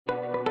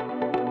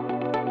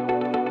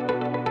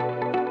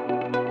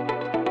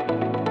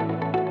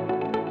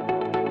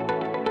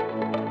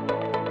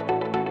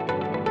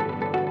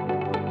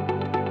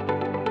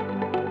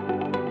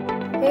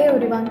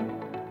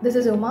This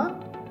is Uma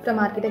from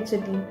Architecture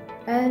team,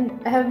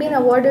 and I have been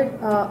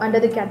awarded under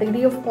the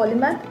category of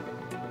Polymath.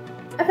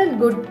 I felt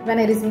good when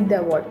I received the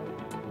award.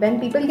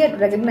 When people get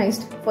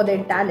recognized for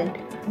their talent,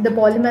 the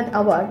Polymath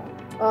Award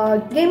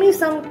gave me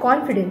some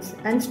confidence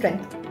and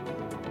strength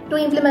to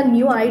implement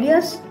new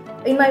ideas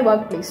in my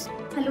workplace.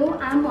 Hello,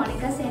 I'm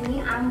Monica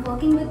Seni. I'm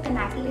working with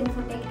Pinnacle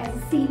Infotech as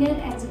a senior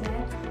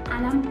engineer,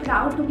 and I'm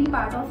proud to be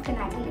part of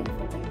Pinnacle Infotech.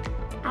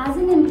 As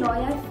an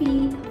employee, I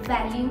feel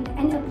valued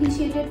and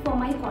appreciated for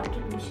my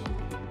contribution.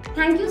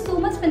 Thank you so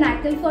much,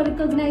 Pinnacle, for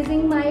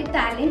recognizing my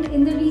talent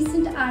in the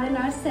recent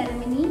R&R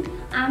ceremony.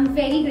 I'm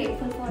very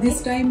grateful for it.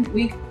 This time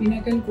week,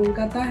 Pinnacle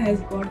Kolkata has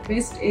got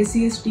Best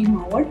ACS Team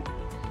Award,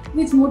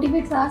 which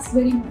motivates us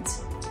very much.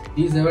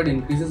 This award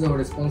increases our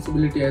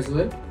responsibility as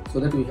well,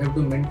 so that we have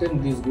to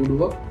maintain this good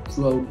work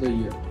throughout the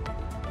year.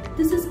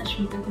 This is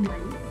Ashmita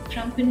Kumari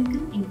from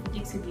Pinnacle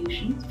Infotech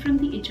Solutions from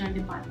the HR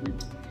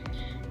department.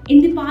 In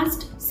the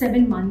past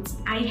 7 months,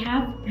 I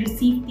have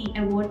received the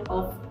award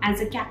of as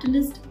a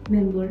Catalyst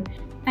member.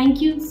 Thank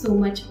you so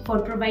much for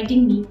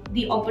providing me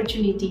the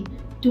opportunity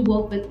to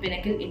work with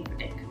Pinnacle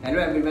Infotech. Hello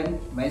everyone,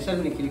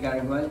 myself Nikhil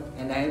Karwal,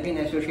 and I have been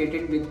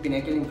associated with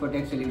Pinnacle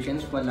Infotech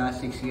Solutions for last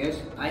 6 years.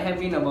 I have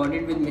been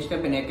awarded with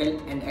Mr. Pinnacle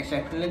and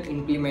Exceptional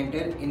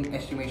Implementer in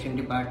Estimation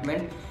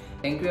Department.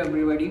 Thank you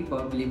everybody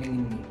for believing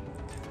in me.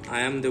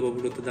 I am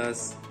Devabruta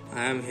Das.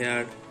 I am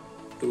here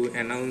to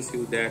announce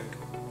you that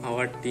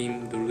our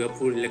team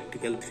Durgapur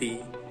Electrical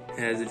 3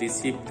 has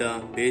received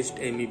the Best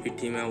MEP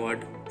Team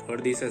Award for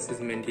this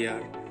assessment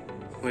year.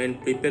 When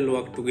people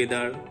work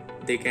together,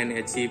 they can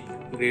achieve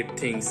great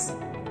things.